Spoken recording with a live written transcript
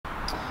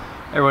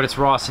Hey everyone, it's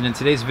Ross, and in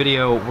today's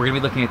video we're going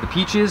to be looking at the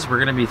peaches. We're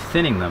going to be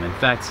thinning them. In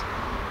fact,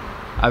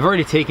 I've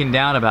already taken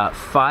down about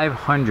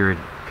 500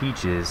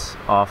 peaches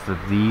off of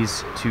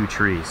these two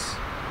trees.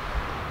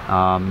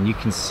 You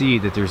can see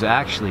that there's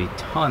actually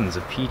tons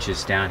of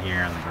peaches down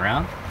here on the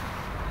ground.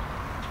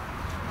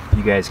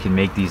 You guys can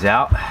make these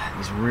out.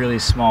 These really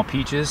small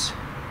peaches.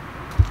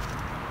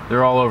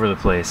 They're all over the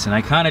place, and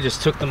I kind of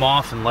just took them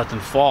off and let them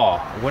fall.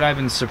 What I've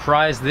been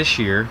surprised this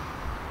year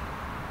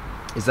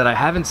is that I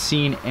haven't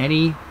seen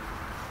any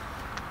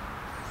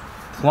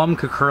plum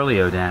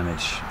cucurleo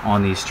damage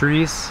on these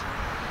trees,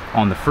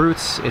 on the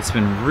fruits. It's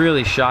been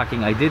really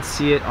shocking. I did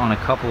see it on a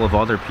couple of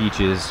other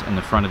peaches in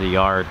the front of the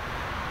yard,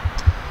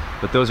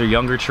 but those are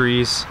younger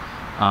trees.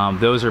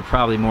 Those are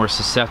probably more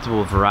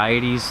susceptible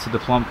varieties to the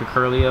plum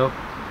cucurleo.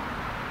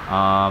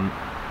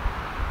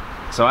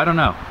 So I don't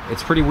know.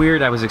 It's pretty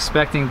weird. I was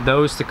expecting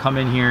those to come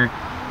in here,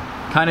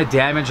 kind of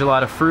damage a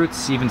lot of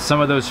fruits. Even some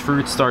of those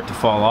fruits start to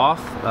fall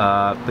off,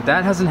 but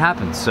that hasn't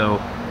happened. So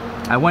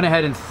I went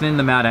ahead and thinned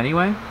them out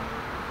anyway.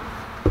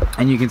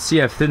 And you can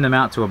see I've thinned them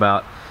out to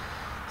about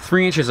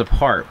 3 inches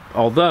apart.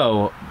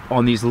 Although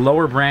on these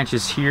lower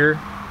branches here,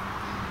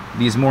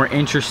 these more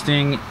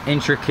interesting,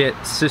 intricate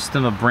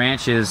system of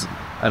branches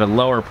at a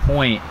lower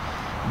point,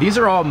 these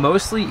are all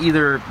mostly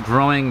either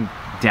growing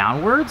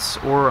downwards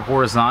or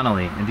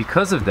horizontally. And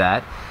because of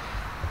that,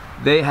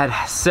 they had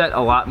set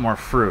a lot more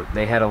fruit.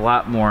 They had a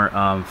lot more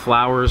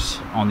flowers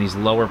on these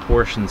lower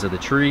portions of the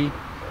tree.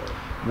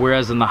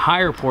 Whereas in the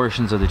higher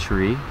portions of the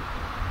tree,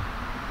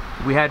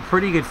 we had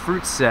pretty good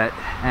fruit set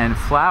and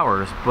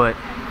flowers, but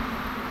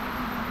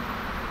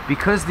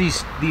because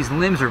these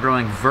limbs are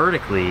growing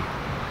vertically,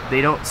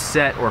 they don't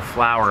set or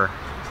flower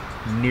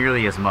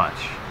nearly as much.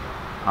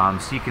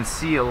 So you can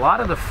see a lot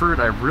of the fruit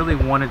I really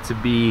wanted to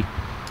be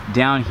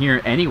down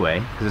here anyway,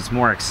 because it's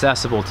more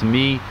accessible to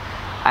me.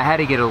 I had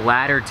to get a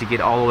ladder to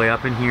get all the way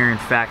up in here. In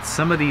fact,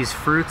 some of these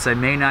fruits I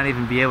may not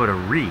even be able to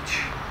reach,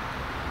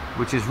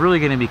 which is really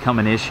going to become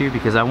an issue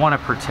because I want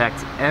to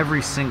protect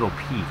every single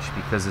peach,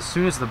 because as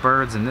soon as the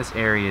birds in this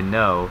area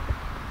know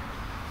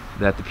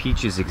that the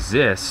peaches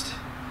exist,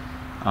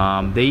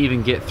 they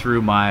even get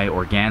through my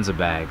organza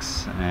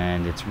bags,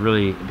 and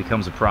it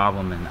becomes a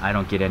problem, and I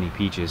don't get any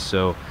peaches.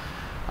 So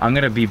I'm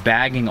going to be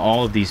bagging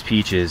all of these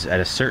peaches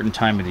at a certain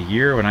time of the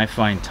year when I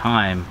find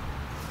time,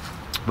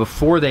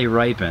 before they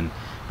ripen,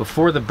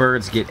 before the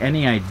birds get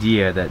any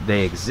idea that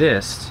they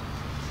exist.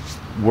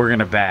 We're going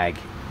to bag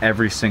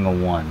every single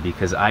one,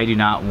 because I do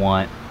not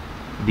want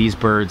these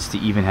birds to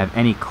even have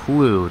any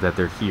clue that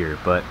they're here.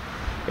 But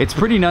it's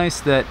pretty nice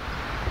that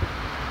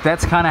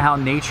that's kind of how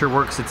nature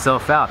works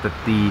itself out, that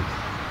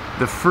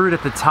the fruit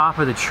at the top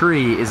of the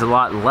tree is a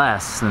lot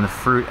less than the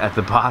fruit at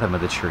the bottom of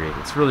the tree.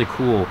 It's really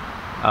cool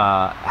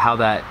how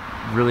that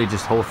really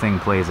just whole thing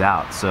plays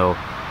out. So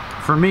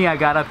for me, I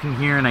got up in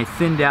here and I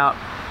thinned out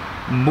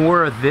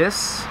more of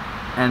this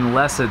and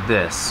less of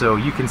this. So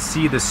you can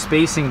see the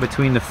spacing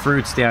between the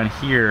fruits down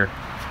here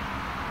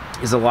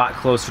is a lot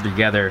closer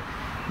together,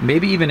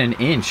 maybe even an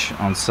inch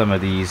on some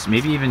of these,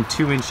 maybe even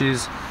 2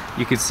 inches.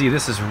 You can see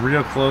this is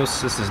real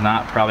close. This is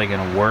not probably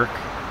going to work,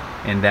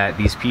 in that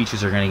these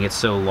peaches are going to get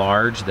so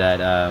large that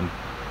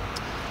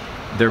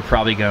they're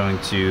probably going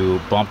to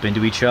bump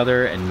into each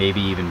other and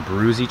maybe even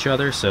bruise each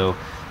other. So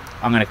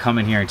I'm going to come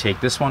in here and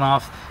take this one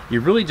off. You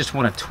really just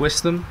want to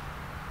twist them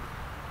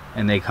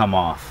and they come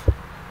off.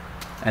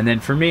 And then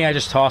for me, I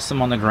just toss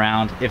them on the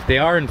ground. If they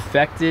are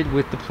infected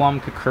with the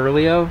plum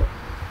cucurleo,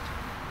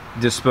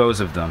 dispose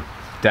of them.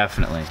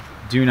 Definitely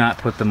do not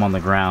put them on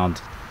the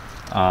ground,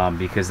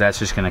 because that's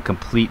just going to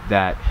complete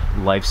that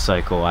life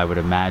cycle, I would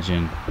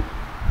imagine,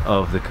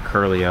 of the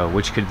cucurleo,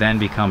 which could then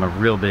become a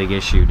real big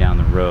issue down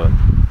the road.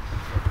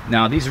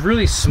 Now these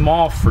really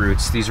small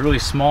fruits, these really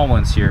small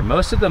ones here,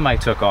 most of them I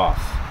took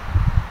off.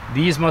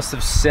 These must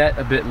have set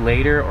a bit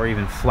later or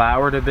even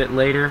flowered a bit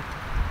later.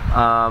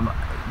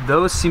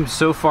 Those seem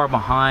so far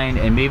behind,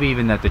 and maybe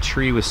even that the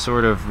tree was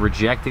sort of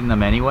rejecting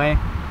them anyway,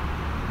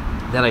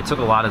 that I took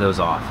a lot of those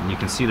off. And you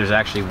can see there's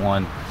actually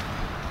one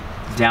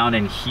down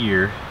in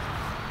here.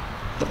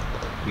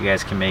 You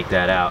guys can make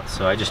that out.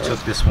 So I just took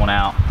this one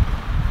out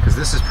because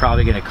this is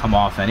probably going to come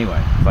off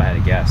anyway, if I had to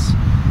guess.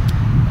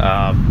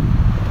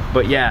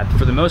 But yeah,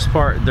 for the most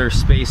part, they're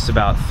spaced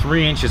about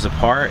 3 inches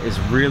apart is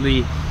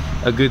really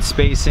a good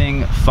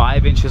spacing.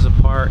 5 inches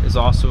apart is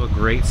also a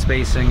great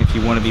spacing if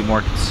you want to be more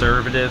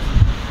conservative.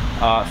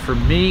 For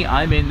me,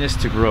 I'm in this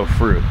to grow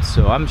fruit,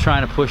 so I'm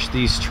trying to push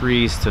these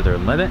trees to their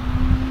limit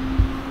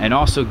and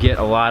also get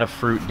a lot of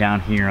fruit down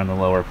here on the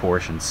lower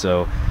portions.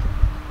 So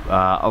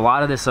a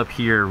lot of this up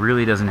here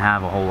really doesn't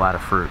have a whole lot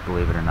of fruit,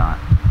 believe it or not.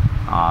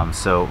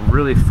 So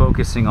really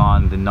focusing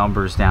on the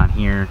numbers down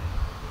here.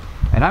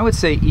 And I would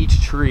say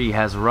each tree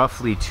has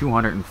roughly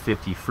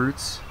 250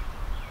 fruits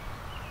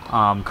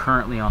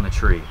currently on the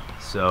tree.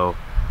 So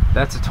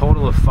that's a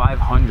total of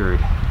 500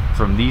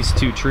 from these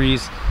two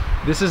trees.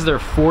 This is their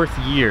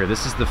 4th year.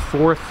 This is the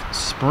 4th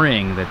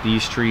spring that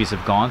these trees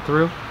have gone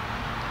through.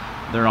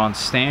 They're on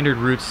standard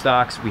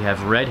rootstocks. We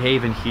have Red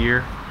Haven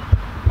here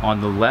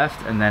on the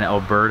left and then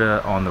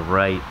Alberta on the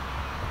right.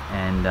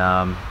 and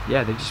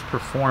yeah, they just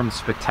performed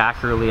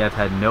spectacularly. I've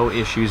had no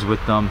issues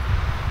with them.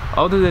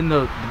 Other than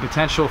the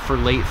potential for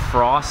late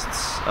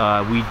frosts,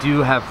 we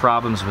do have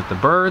problems with the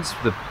birds.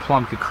 The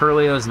plum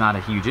cucurleo is not a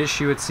huge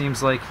issue, it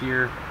seems like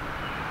here,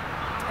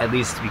 at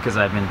least because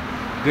I've been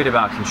good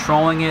about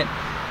controlling it.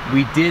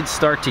 We did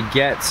start to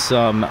get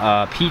some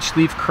peach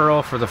leaf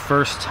curl for the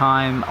first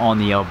time on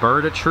the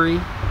Alberta tree.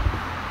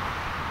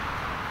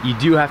 You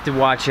do have to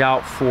watch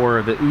out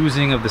for the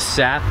oozing of the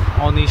sap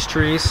on these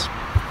trees.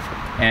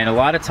 And a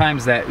lot of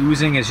times that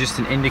oozing is just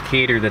an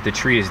indicator that the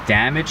tree is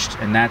damaged,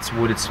 and that's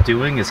what it's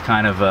doing, is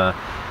kind of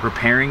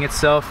repairing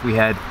itself. We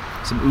had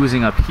some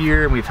oozing up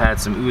here, and we've had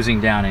some oozing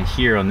down in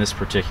here on this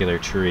particular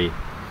tree.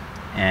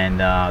 And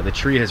the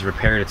tree has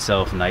repaired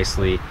itself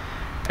nicely.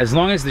 As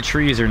long as the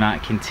trees are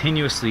not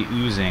continuously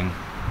oozing,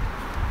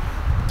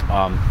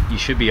 you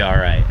should be all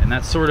right. And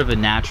that's sort of a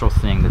natural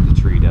thing that the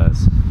tree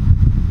does.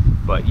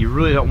 But you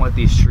really don't want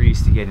these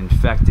trees to get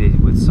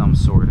infected with some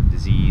sort of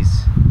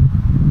disease.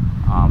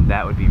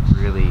 That would be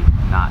really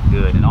not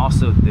good. And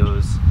also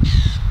those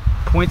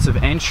points of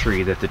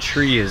entry that the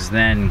tree is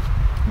then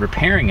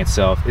repairing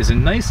itself is a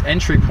nice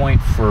entry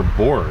point for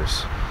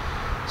borers.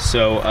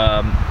 So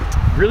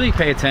really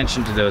pay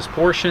attention to those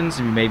portions,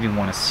 and you maybe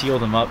want to seal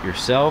them up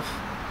yourself.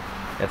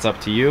 That's up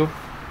to you.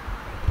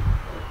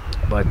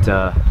 But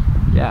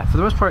yeah, for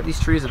the most part, these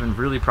trees have been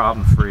really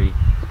problem free,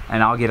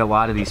 and I'll get a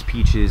lot of these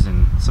peaches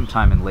in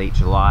sometime in late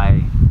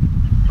July,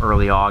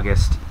 early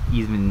August,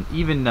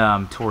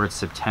 even towards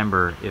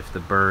September if the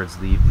birds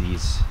leave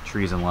these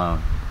trees alone.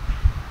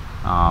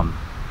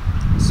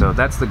 So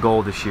that's the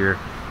goal this year,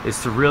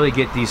 is to really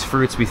get these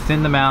fruits. We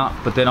thin them out,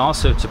 but then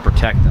also to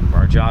protect them.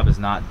 Our job is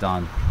not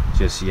done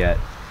just yet.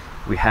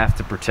 We have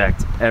to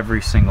protect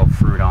every single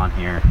fruit on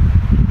here,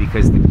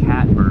 because the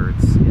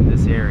catbirds in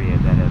this area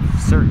that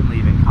have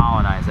certainly been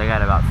colonized, I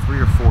got about 3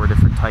 or 4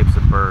 different types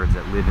of birds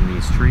that live in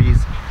these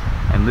trees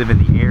and live in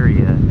the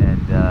area,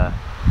 and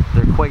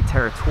they're quite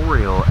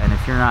territorial, and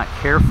if you're not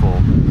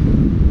careful,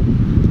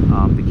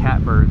 the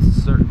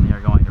catbirds certainly are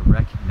going to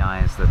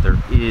recognize that there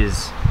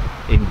is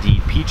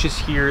indeed peaches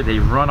here. They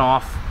run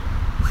off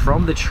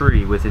from the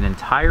tree with an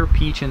entire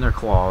peach in their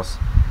claws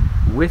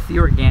with the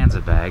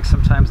organza bag.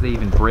 Sometimes they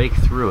even break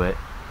through it,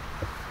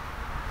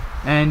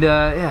 and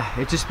yeah,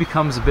 it just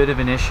becomes a bit of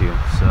an issue.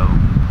 So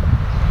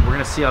we're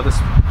gonna see how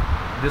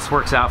this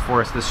works out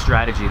for us, this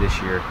strategy this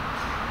year.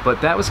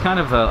 But that was kind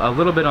of a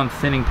little bit on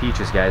thinning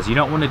peaches, guys. You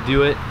don't want to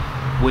do it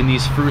when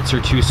these fruits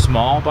are too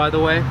small, by the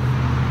way.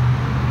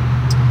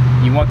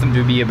 You want them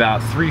to be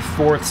about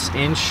 3/4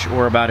 inch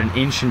or about 1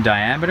 inch in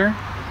diameter,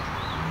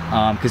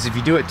 because if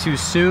you do it too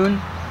soon,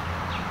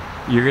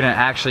 you're gonna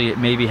actually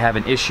maybe have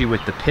an issue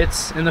with the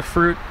pits in the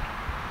fruit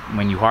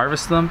when you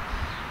harvest them.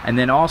 And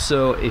then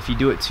also, if you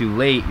do it too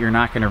late, you're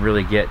not gonna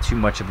really get too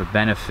much of a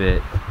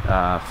benefit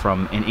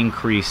from an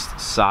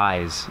increased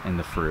size in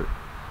the fruit.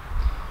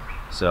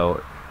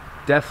 So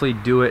definitely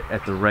do it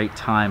at the right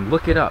time.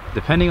 Look it up.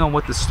 Depending on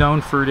what the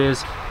stone fruit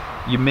is,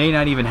 you may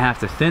not even have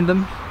to thin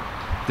them.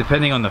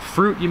 Depending on the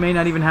fruit, you may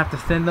not even have to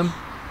thin them.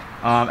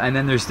 And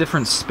then there's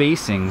different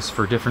spacings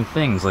for different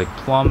things. Like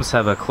plums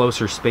have a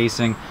closer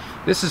spacing.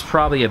 This is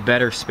probably a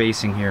better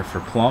spacing here for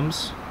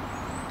plums.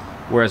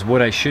 Whereas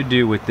what I should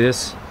do with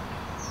this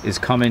is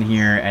come in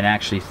here and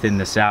actually thin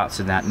this out,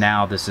 so that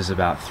now this is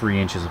about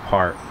 3 inches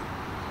apart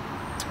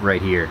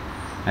right here.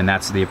 And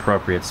that's the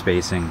appropriate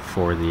spacing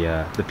for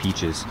the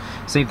peaches.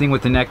 Same thing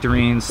with the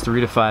nectarines,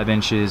 3 to 5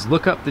 inches.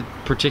 Look up the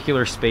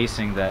particular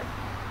spacing that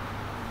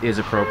is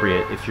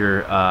appropriate if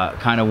you're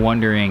kind of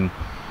wondering,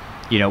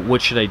 you know,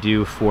 what should I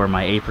do for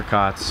my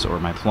apricots or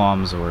my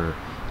plums, or,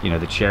 you know,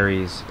 the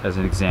cherries as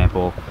an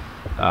example.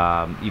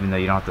 Even though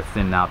you don't have to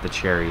thin out the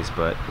cherries,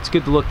 but it's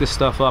good to look this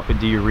stuff up and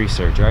do your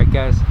research. All right,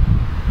 guys,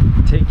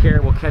 take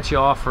care. We'll catch you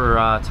all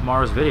for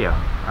tomorrow's video.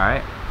 All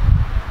right,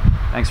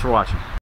 thanks for watching.